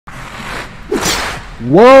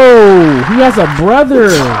Whoa! He has a brother!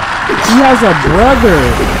 He has a brother!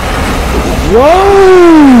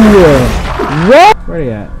 Whoa! What? Where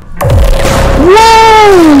they at?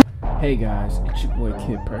 Whoa! Hey guys, it's your boy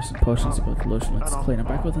Kid Person Potions of Lotion. Let's clean. I'm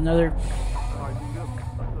back with another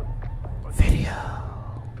video.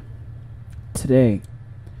 Today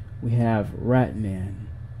we have Ratman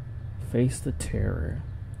face the terror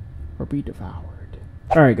or be devoured.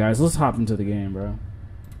 Alright guys, let's hop into the game, bro.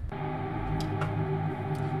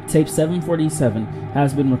 Tape 747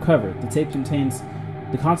 has been recovered. The tape contains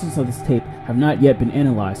the contents of this tape have not yet been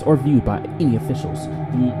analyzed or viewed by any officials.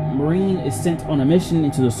 The Marine is sent on a mission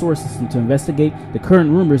into the solar system to investigate the current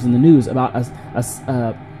rumors in the news about a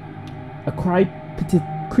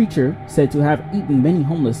cryptid creature said to have eaten many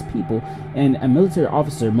homeless people and a military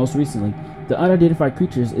officer most recently. The unidentified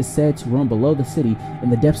creature is said to roam below the city in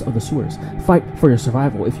the depths of the sewers. Fight for your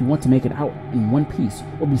survival if you want to make it out in one piece,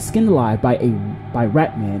 or be skinned alive by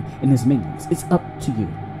Ratman and his minions. It's up to you.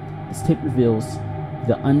 This tape reveals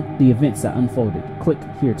the events that unfolded. Click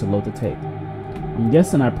here to load the tape. I'm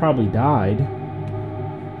guessing I probably died.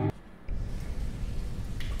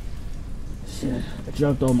 Shit, I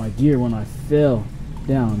dropped all my gear when I fell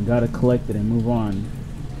down. Gotta collect it and move on.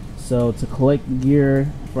 So to collect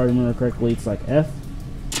gear, if I remember correctly, it's like F.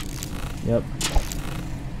 Yep.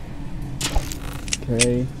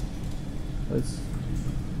 Okay.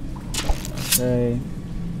 Okay.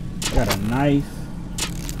 Got a knife.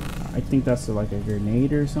 I think that's like a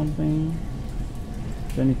grenade or something.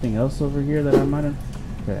 Is there anything else over here that I might have?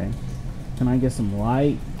 Okay. Can I get some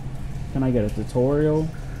light? Can I get a tutorial?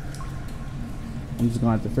 I'm just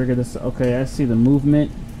gonna have to figure this out. Okay, I see the movement.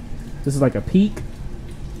 This is like a peak.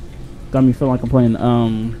 Got me feeling like I'm playing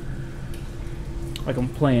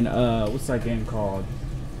what's that game called?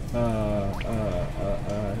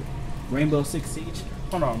 Rainbow Six Siege.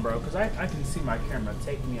 Hold on, bro, because I can see my camera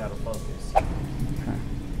taking me out of focus. Okay.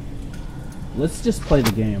 Let's just play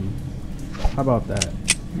the game. How about that?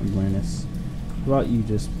 I'm playing this. How about you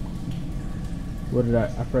just... What did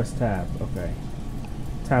I pressed tab. Okay.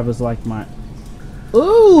 Tab is like my...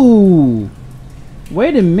 Ooh!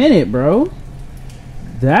 Wait a minute, bro.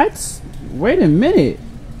 That's... Wait a minute.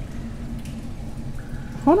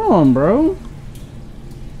 Hold on, bro.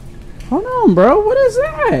 Hold on, bro. What is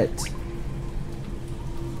that?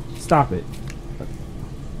 Stop it.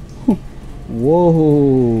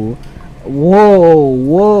 Whoa. Whoa,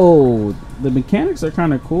 whoa. The mechanics are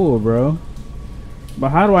kind of cool, bro.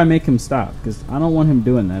 But how do I make him stop? Because I don't want him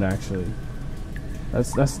doing that, actually.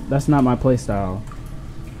 That's not my play style.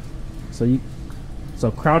 So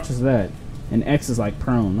crouch is that. And X is like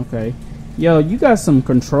prone. Okay. Yo, you got some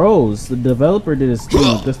controls. The developer did his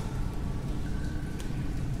thing with this.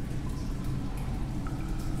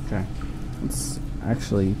 Okay. Let's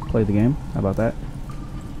actually play the game. How about that?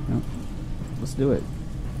 Yep. Let's do it.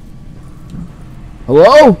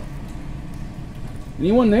 Hello?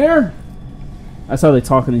 Anyone there? That's how they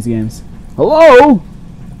talk in these games. Hello?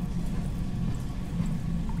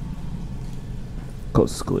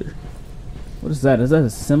 Coast is clear. What is that? Is that a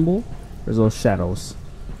symbol? Or is those shadows?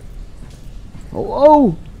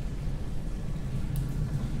 Hello?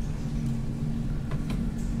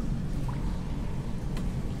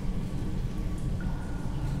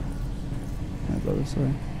 Can I go this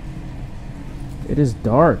way? It is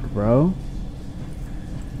dark, bro.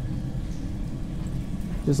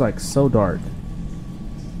 Just like so dark.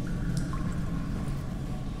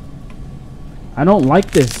 I don't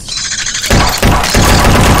like this.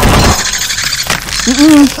 Switch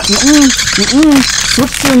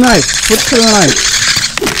to the knife. Switch to the knife.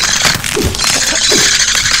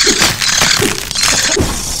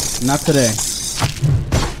 Not today.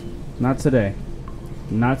 Not today.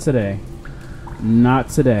 Not today. Not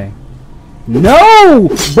today. No!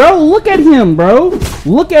 Bro, look at him, bro.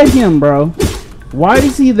 Look at him, bro. Why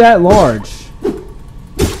is he that large?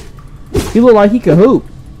 He look like he could hoop.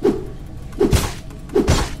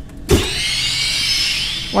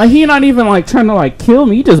 Like he not even like trying to like kill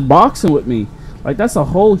me. He just boxing with me. Like that's a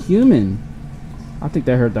whole human. I think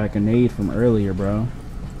they heard that grenade from earlier, bro.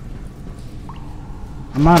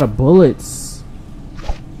 I'm out of bullets.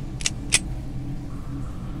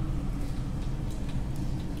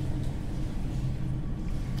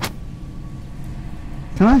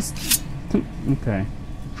 Can I? Okay.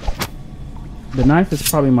 The knife is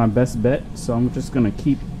probably my best bet, so I'm just gonna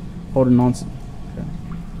keep holding on to. Okay.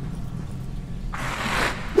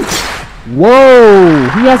 Whoa!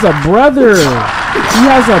 He has a brother. He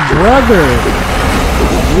has a brother.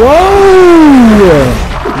 Whoa!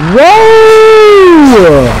 Whoa!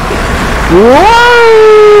 Whoa!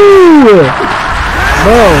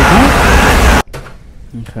 Bro,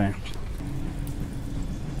 Okay.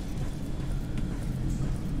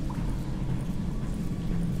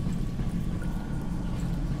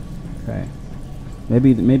 Okay.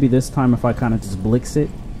 Maybe this time if I kind of just blitz it.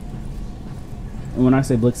 And when I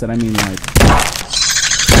say blitz it, I mean like.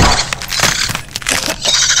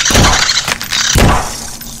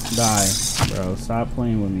 Die, bro. Stop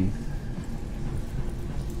playing with me.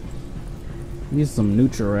 These are some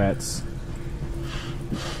Nutra rats.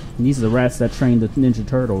 These are the rats that train the Ninja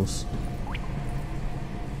Turtles.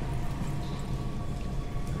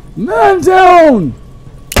 Man down!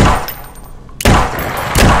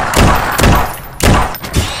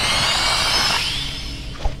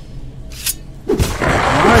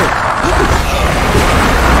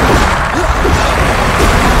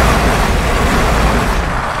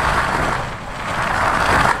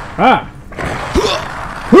 Ah!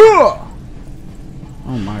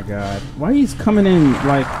 Oh my god. Why he's coming in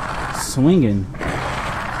like swinging?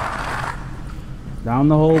 Down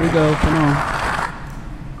the hole we go. Come on.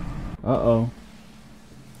 Uh-oh.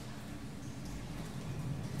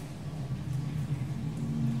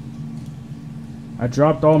 I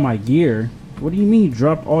dropped all my gear. What do you mean you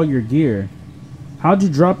dropped all your gear? How'd you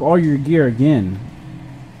drop all your gear again?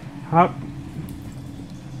 How...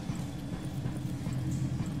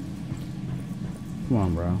 Come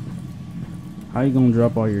on, bro. How you gonna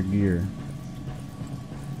drop all your gear?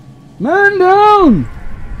 Man down!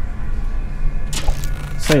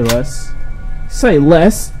 Say less. Say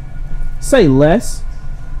less. Say less.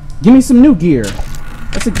 Give me some new gear.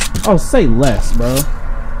 That's a, oh, say less, bro.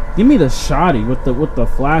 Give me the shotty with the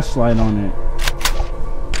flashlight on it.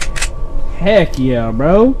 Heck yeah,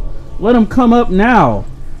 bro. Let him come up now.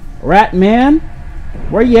 Rat man,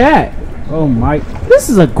 where you at? Oh my, this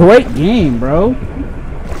is a great game, bro.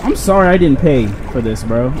 I'm sorry I didn't pay for this,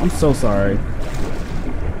 bro. I'm so sorry.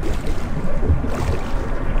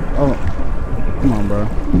 Oh, come on, bro.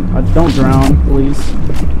 Don't drown, please.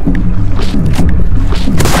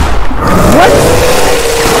 What?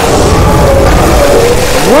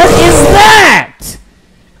 What is that?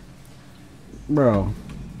 Bro.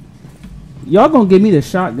 Y'all gonna give me the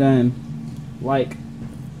shotgun like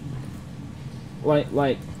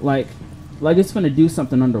it's gonna do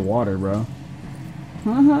something underwater, bro.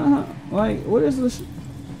 Like, what is this?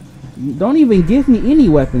 Don't even give me any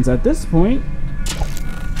weapons at this point.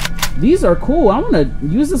 These are cool. I want to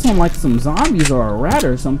use this on like some zombies or a rat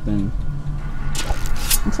or something.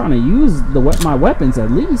 I'm trying to use my weapons at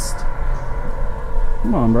least.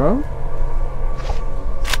 Come on, bro.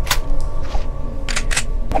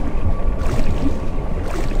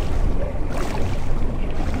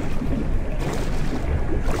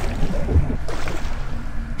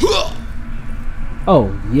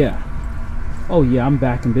 Oh, yeah. Oh, yeah, I'm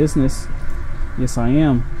back in business. Yes, I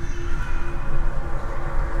am.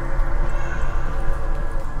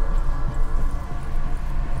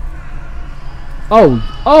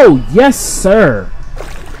 Oh, yes, sir.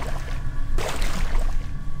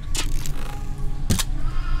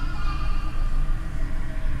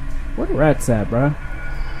 Where the rats at, bro?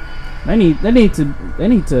 They need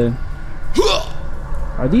to.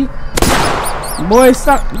 Are these? Boy,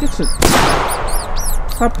 stop!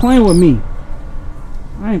 Stop playing with me.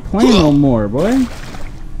 I ain't playing no more, boy. I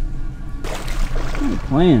ain't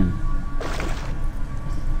playing.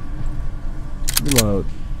 Reload.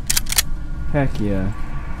 Heck yeah.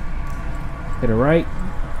 Hit it right.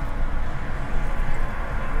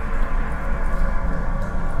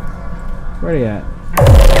 Where they at?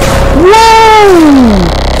 Whoa!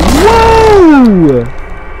 Whoa!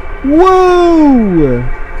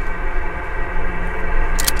 Whoa!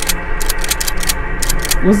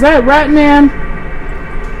 Was that Ratman?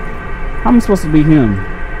 How am I supposed to be him?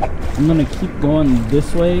 I'm gonna keep going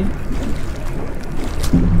this way.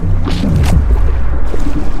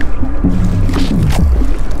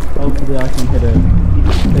 Hopefully I can hit it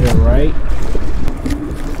right.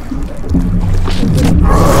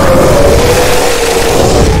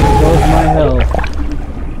 There goes my health.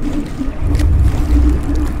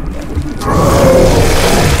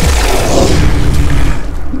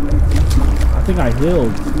 I think I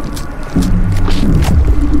healed.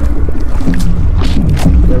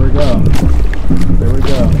 There we go. There we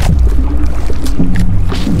go.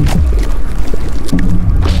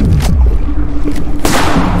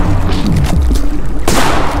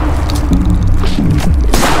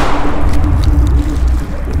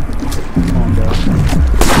 Come on, bro.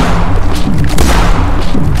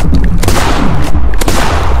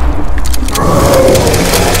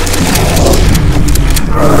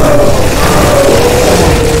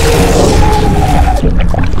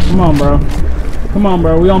 Come on, bro. Come on,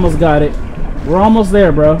 bro. We almost got it. We're almost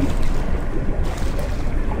there, bro.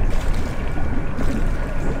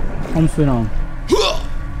 Home sweet home.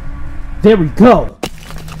 There we go.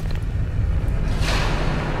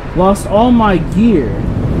 Lost all my gear. And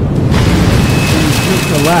just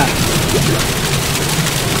relax.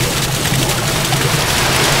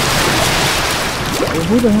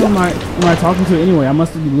 Who the hell am I talking to anyway? I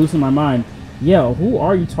must be losing my mind. Yo, who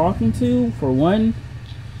are you talking to? For 1,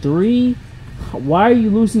 3. Why are you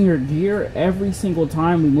losing your gear every single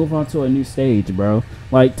time we move on to a new stage, bro?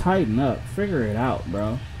 Like, tighten up. Figure it out,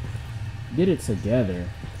 bro. Get it together.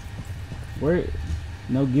 Where?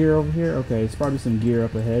 No gear over here? Okay, it's probably some gear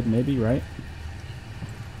up ahead, maybe, right?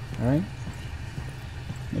 Alright.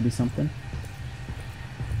 Maybe something.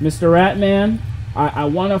 Mr. Ratman, I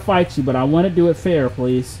want to fight you, but I want to do it fair,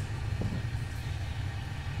 please.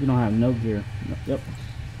 You don't have no gear. Yep.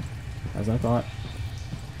 As I thought.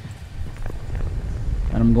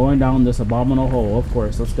 And I'm going down this abominable hole, of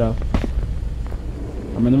course. Let's go.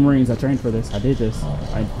 I'm in the Marines. I trained for this. I did this.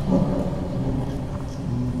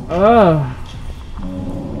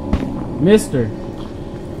 Mr.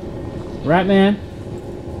 Ratman.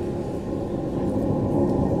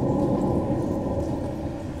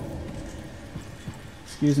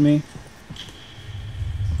 Excuse me.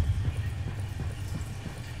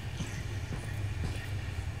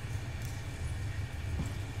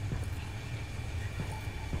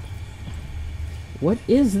 What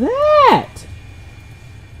is that?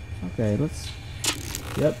 Okay, let's...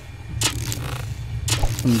 Yep.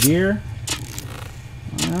 Some gear.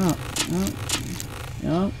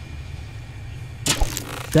 Yep.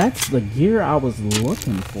 That's the gear I was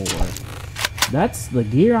looking for. That's the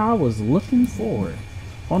gear I was looking for.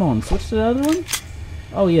 Hold on, switch to the other one?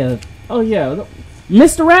 Oh yeah. Oh yeah.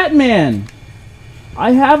 Mr. Ratman!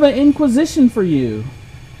 I have an inquisition for you.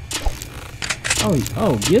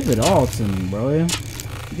 Oh, give it all to me, bro. Yeah.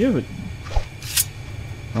 Give it.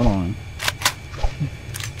 Hold on.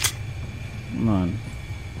 Come on.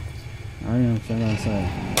 I don't know what I'm saying.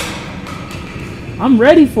 I'm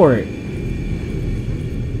ready for it.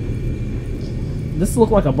 This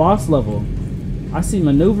looks like a boss level. I see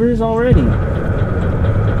maneuvers already.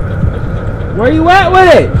 Where you at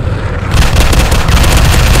with it?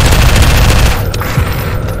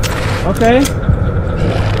 Okay.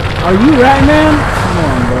 Are you Ratman? Come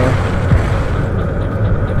on, bro.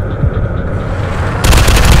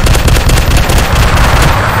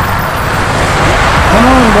 Come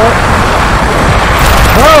on, bro.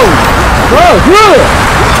 Bro, good.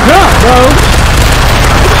 Jump, bro.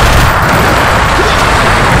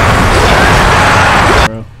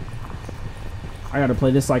 I gotta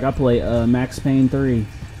play this like I play Max Payne 3.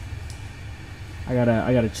 I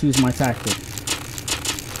gotta choose my tactic.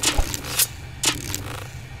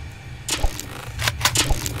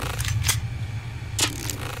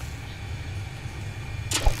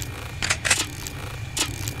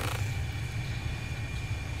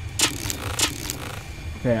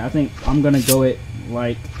 Okay, I think I'm gonna go it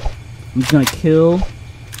like I'm gonna kill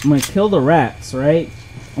the rats, right?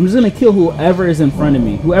 I'm just gonna kill whoever is in front of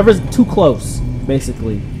me. Whoever's too close,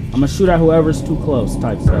 basically. I'm gonna shoot at whoever's too close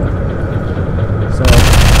type stuff. So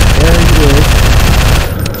there he is.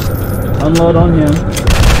 Unload on him.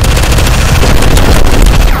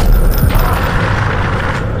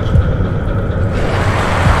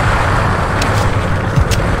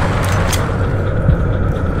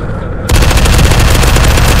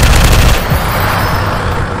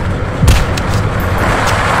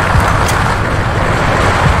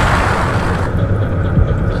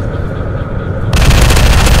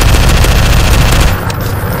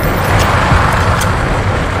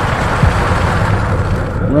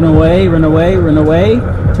 Run away, run away, run away.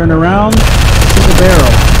 Turn around, shoot the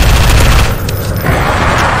barrel.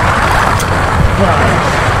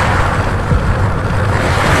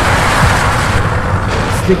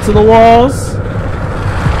 Stick to the walls.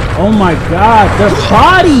 Oh my god, their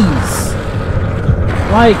bodies!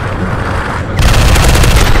 Like...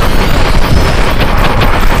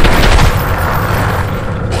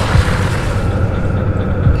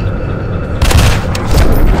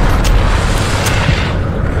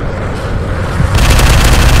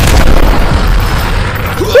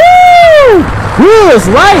 Woo, it's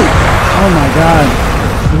right! Oh my god.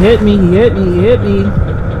 He hit me, he hit me, he hit me.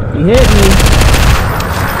 He hit me.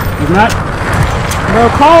 He's not... Bro,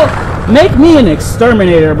 make me an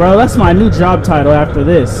exterminator, bro. That's my new job title after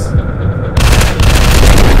this.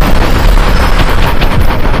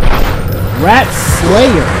 Rat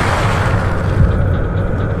Slayer.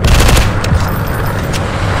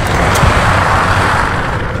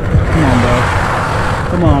 Come on, bro.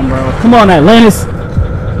 Come on, bro. Come on, Atlantis.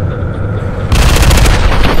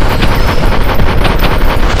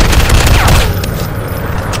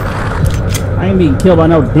 getting killed by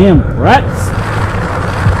no damn rats.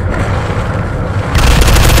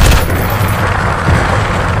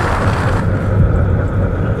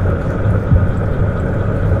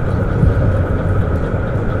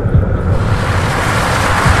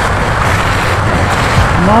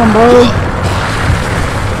 Come on, bro.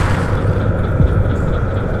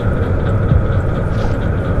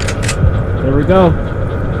 There we go.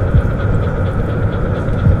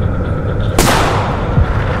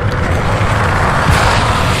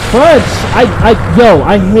 Fudge!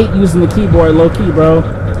 I hate using the keyboard low key, bro.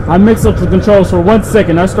 I mix up the controls for 1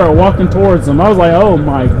 second. I start walking towards them. I was like, oh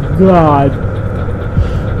my god.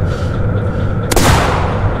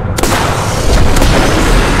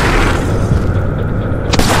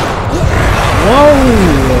 Whoa!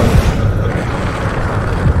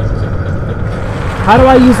 How do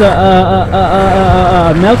I use a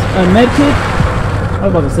med kit? I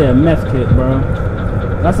was about to say a meth kit, bro.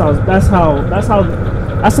 That's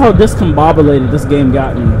how discombobulated this game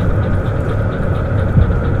got me.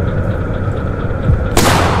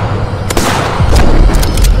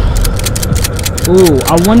 Ooh,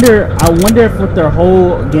 I wonder if what their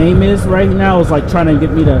whole game is right now is like trying to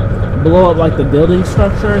get me to blow up like the building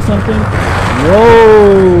structure or something.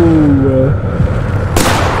 Whoa.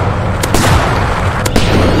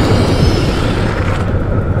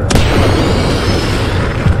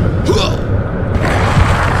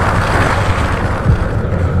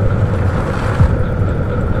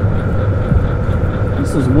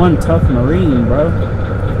 This is one tough Marine, bro.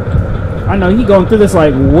 I know he going through this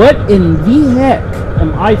like, what in the heck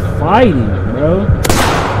am I fighting, bro?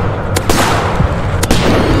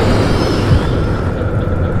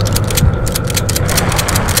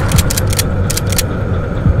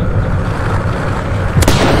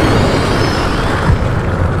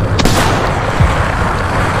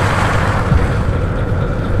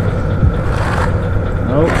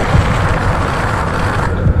 Nope.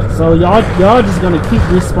 So y'all just gonna keep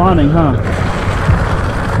respawning, huh?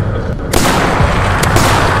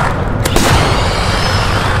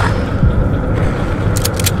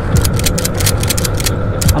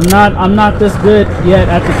 I'm not this good yet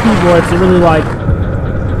at the keyboard to really like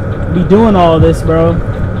be doing all this, bro.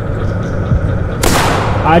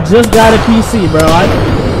 I just got a PC, bro.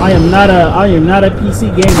 I am not a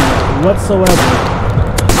PC gamer whatsoever.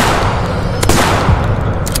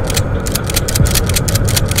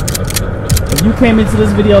 If you came into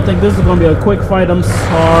this video think this is gonna be a quick fight, I'm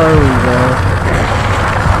sorry, bro.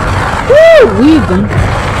 Woo! Weave them.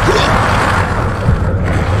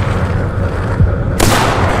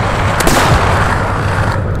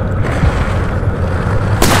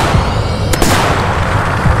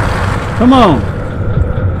 Come on.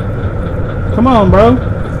 Come on, bro.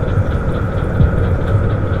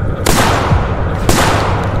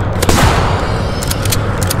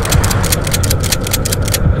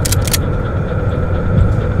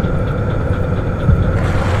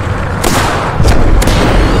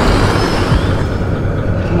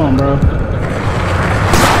 Come on, bro.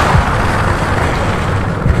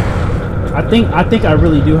 I think I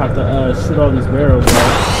really do have to shoot all these barrels,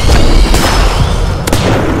 bro.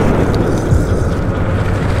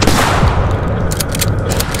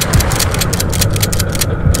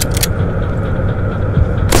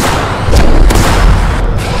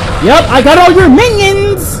 Yep, I got all your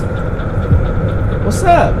minions! What's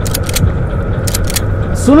up?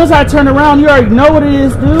 As soon as I turn around, you already know what it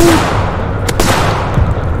is, dude.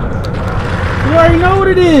 You already know what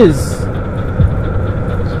it is.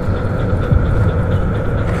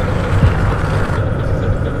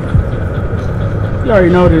 You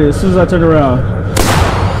already know what it is as soon as I turn around.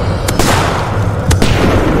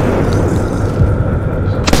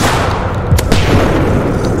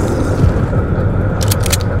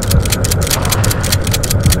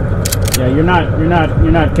 Yeah, you're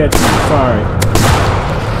not catching me. Sorry.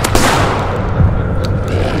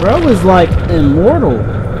 Bro is like immortal.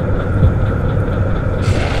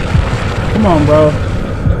 Come on, bro.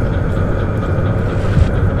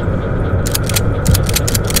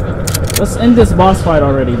 Let's end this boss fight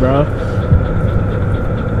already, bro.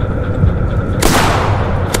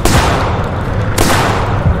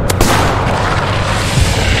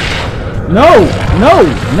 No! No!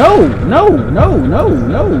 No! No! No! No!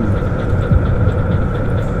 No!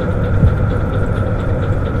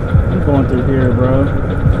 I'm going through here, bro. I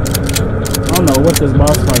don't know what this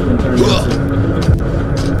boss fight can turn into.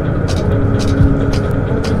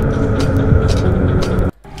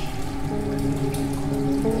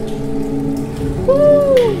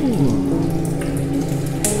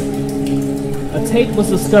 A tape was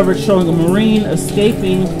discovered showing a Marine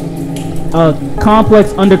escaping a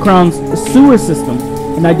complex underground sewer system.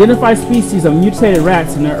 An identified species of mutated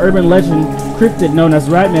rats in an urban legend cryptid known as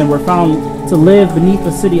Ratman were found to live beneath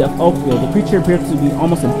the city of Oakville. The creature appears to be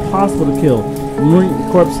almost impossible to kill. The Marine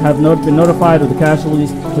Corps have been notified of the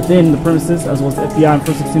casualties within the premises, as well as the FBI and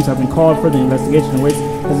forensic teams have been called for the investigation awaits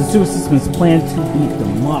as the sewer system is planned to be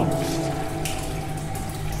demolished.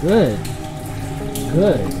 Good.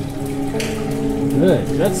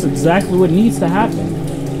 That's exactly what needs to happen.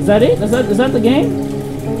 Is that it? Is that the game?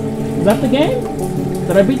 Is that the game?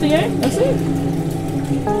 Did I beat the game? That's it.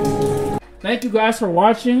 Thank you guys for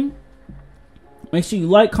watching. Make sure you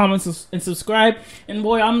like, comment, and subscribe. And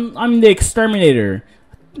boy, I'm the exterminator.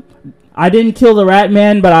 I didn't kill the rat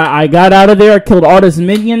man, but I got out of there. I killed all his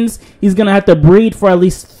minions. He's gonna have to breed for at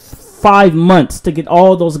least 5 months to get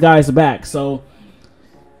all those guys back. So,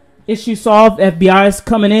 issue solved. FBI's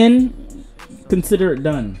coming in. Consider it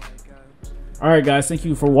done. Alright guys, thank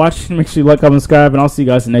you for watching. Make sure you like, comment, subscribe, and I'll see you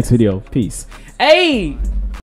guys in the next video. Peace. Hey!